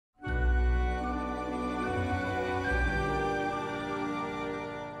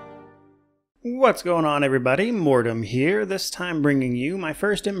What's going on, everybody? Mortem here, this time bringing you my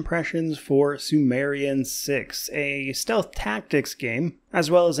first impressions for Sumerian Six, a stealth tactics game,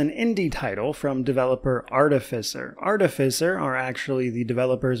 as well as an indie title from developer Artificer. Artificer are actually the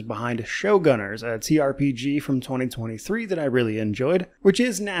developers behind Shogunners, a TRPG from 2023 that I really enjoyed, which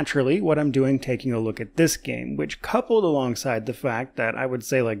is naturally what I'm doing taking a look at this game, which coupled alongside the fact that I would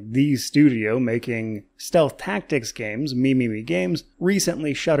say the studio making stealth tactics games, Me Games,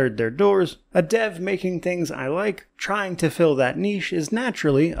 recently shuttered their doors. A dev making things I like, trying to fill that niche is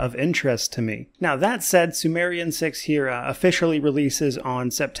naturally of interest to me. Now that said, Sumerian 6 here officially releases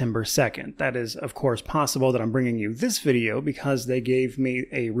on September 2nd. That is, of course, possible that I'm bringing you this video because they gave me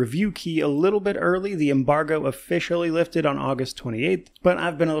a review key a little bit early. The embargo officially lifted on August 28th, but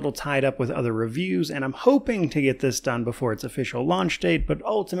I've been a little tied up with other reviews and I'm hoping to get this done before its official launch date, but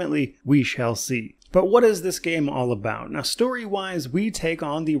ultimately we shall see. But what is this game all about? Now, story-wise, we take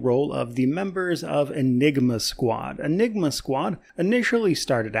on the role of the members of Enigma Squad. Enigma Squad initially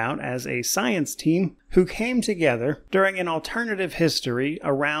started out as a science team who came together during an alternative history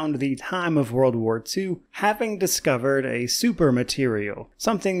around the time of World War II, having discovered a super material,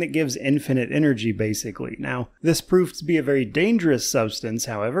 something that gives infinite energy, basically. Now, this proved to be a very dangerous substance,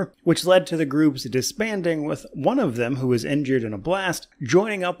 however, which led to the group's disbanding, with one of them, who was injured in a blast,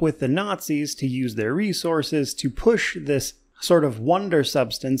 joining up with the Nazis to use their resources to push this sort of wonder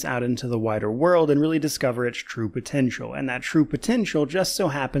substance out into the wider world and really discover its true potential. And that true potential just so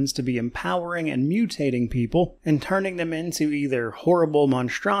happens to be empowering and mutating people and turning them into either horrible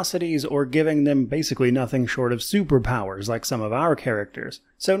monstrosities or giving them basically nothing short of superpowers like some of our characters.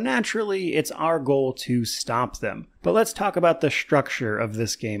 So naturally, it's our goal to stop them. But let's talk about the structure of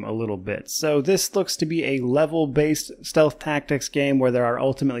this game a little bit. So this looks to be a level-based stealth tactics game where there are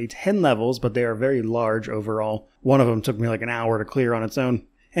ultimately 10 levels, but they are very large overall. One of them took me like an hour to clear on its own.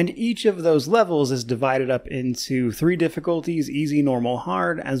 And each of those levels is divided up into 3 difficulties, easy, normal,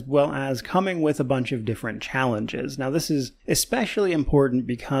 hard, as well as coming with a bunch of different challenges. Now this is especially important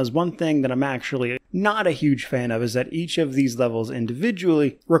because one thing that I'm actually not a huge fan of is that each of these levels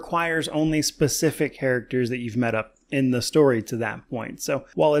individually requires only specific characters that you've met up in the story to that point. So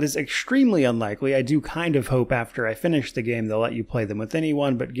while it is extremely unlikely, I do kind of hope after I finish the game they'll let you play them with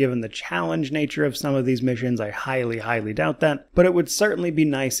anyone, but given the challenge nature of some of these missions, I highly doubt that, but it would certainly be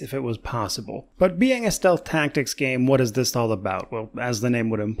nice if it was possible. But being a stealth tactics game, what is this all about? Well, as the name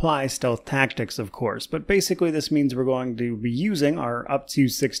would imply, stealth tactics of course, but basically this means we're going to be using our up to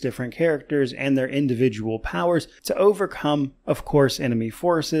 6 different characters and their individual powers to overcome, of course, enemy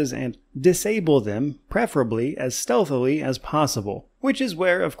forces and disable them, preferably as stealthily as possible. Which is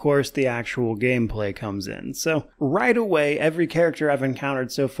where, of course, the actual gameplay comes in. So, right away, every character I've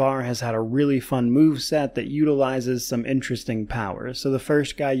encountered so far has had a really fun moveset that utilizes some interesting powers. So the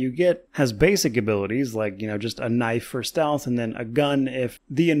first guy you get has basic abilities, like, just a knife for stealth, and then a gun if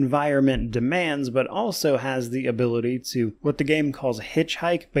the environment demands, but also has the ability to, what the game calls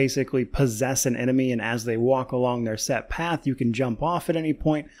hitchhike, basically possess an enemy, and as they walk along their set path, you can jump off at any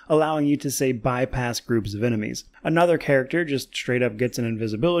point, allowing you to, say, bypass groups of enemies. Another character just straight up gets an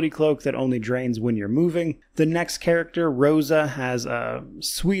invisibility cloak that only drains when you're moving. The next character, Rosa, has a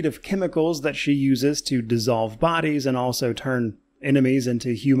suite of chemicals that she uses to dissolve bodies and also turn enemies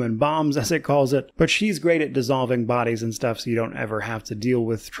into human bombs, as it calls it. But she's great at dissolving bodies and stuff, so you don't ever have to deal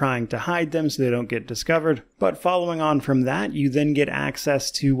with trying to hide them so they don't get discovered. But following on from that, you then get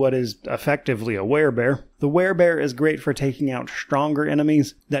access to what is effectively a werebear. The werebear is great for taking out stronger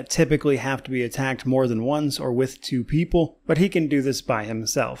enemies that typically have to be attacked more than once or with 2 people, but he can do this by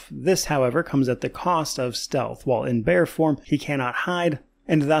himself. This, however, comes at the cost of stealth. While in bear form, he cannot hide,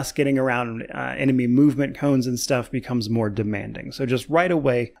 and thus getting around enemy movement cones and stuff becomes more demanding. So just right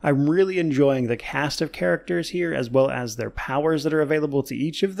away, I'm really enjoying the cast of characters here, as well as their powers that are available to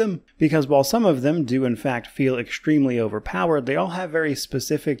each of them, because while some of them do in fact feel extremely overpowered, they all have very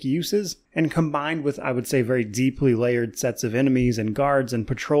specific uses, and combined with, I would say, very deeply layered sets of enemies and guards and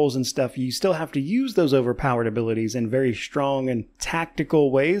patrols and stuff, you still have to use those overpowered abilities in very strong and tactical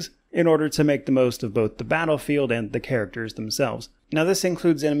ways in order to make the most of both the battlefield and the characters themselves. Now this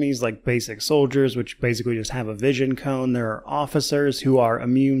includes enemies like basic soldiers, which basically just have a vision cone. There are officers who are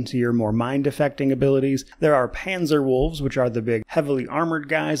immune to your more mind-affecting abilities. There are panzer wolves, which are the big heavily armored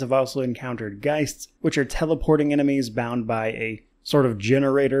guys. I've also encountered geists, which are teleporting enemies bound by a sort of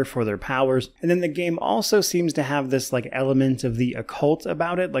generator for their powers. And then the game also seems to have this element of the occult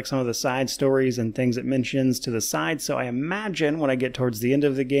about it, like some of the side stories and things it mentions to the side. So I imagine when I get towards the end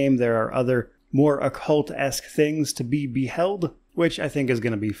of the game, there are other more occult-esque things to be beheld. which I think is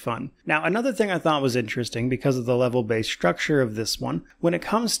going to be fun. Now, another thing I thought was interesting because of the level-based structure of this one, when it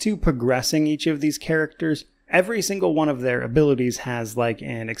comes to progressing each of these characters, every single one of their abilities has like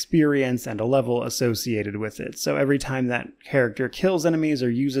an experience and a level associated with it. So every time that character kills enemies or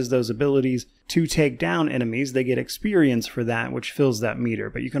uses those abilities to take down enemies, they get experience for that, which fills that meter.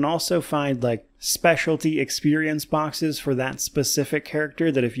 But you can also find like specialty experience boxes for that specific character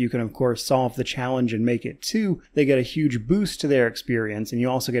that if you can of course solve the challenge and make it 2, they get a huge boost to their experience, and you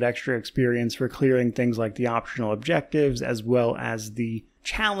also get extra experience for clearing things like the optional objectives as well as the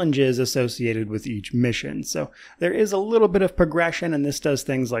challenges associated with each mission. So there is a little bit of progression, and this does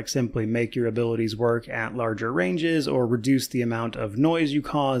things like simply make your abilities work at larger ranges or reduce the amount of noise you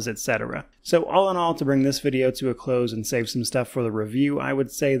cause, etc. So all in all, to bring this video to a close and save some stuff for the review, I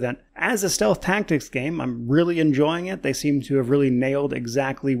would say that as a stealth tactics game, I'm really enjoying it. They seem to have really nailed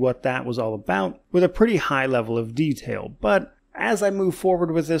exactly what that was all about with a pretty high level of detail. But as I move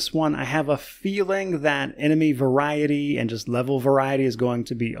forward with this one, I have a feeling that enemy variety and just level variety is going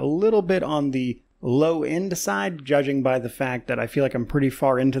to be a little bit on the low end side, judging by the fact that I feel like I'm pretty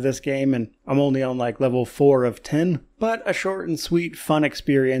far into this game and I'm only on like level 4 of 10. But a short and sweet fun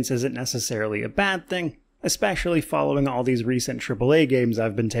experience isn't necessarily a bad thing, especially following all these recent AAA games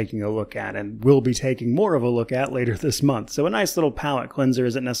I've been taking a look at and will be taking more of a look at later this month. So a nice little palate cleanser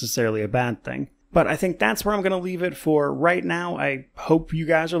isn't necessarily a bad thing. But I think that's where I'm going to leave it for right now. I hope you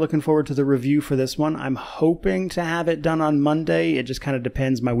guys are looking forward to the review for this one. I'm hoping to have it done on Monday. It just kind of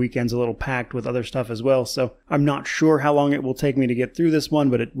depends. My weekend's a little packed with other stuff as well, so I'm not sure how long it will take me to get through this one,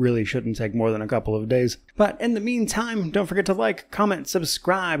 but it really shouldn't take more than a couple of days. But in the meantime, don't forget to like, comment,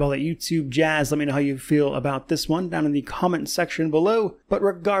 subscribe, all that YouTube jazz. Let me know how you feel about this one down in the comment section below. But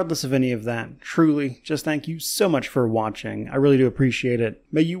regardless of any of that, truly, just thank you so much for watching. I really do appreciate it.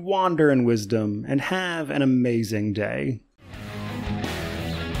 May you wander in wisdom and have an amazing day.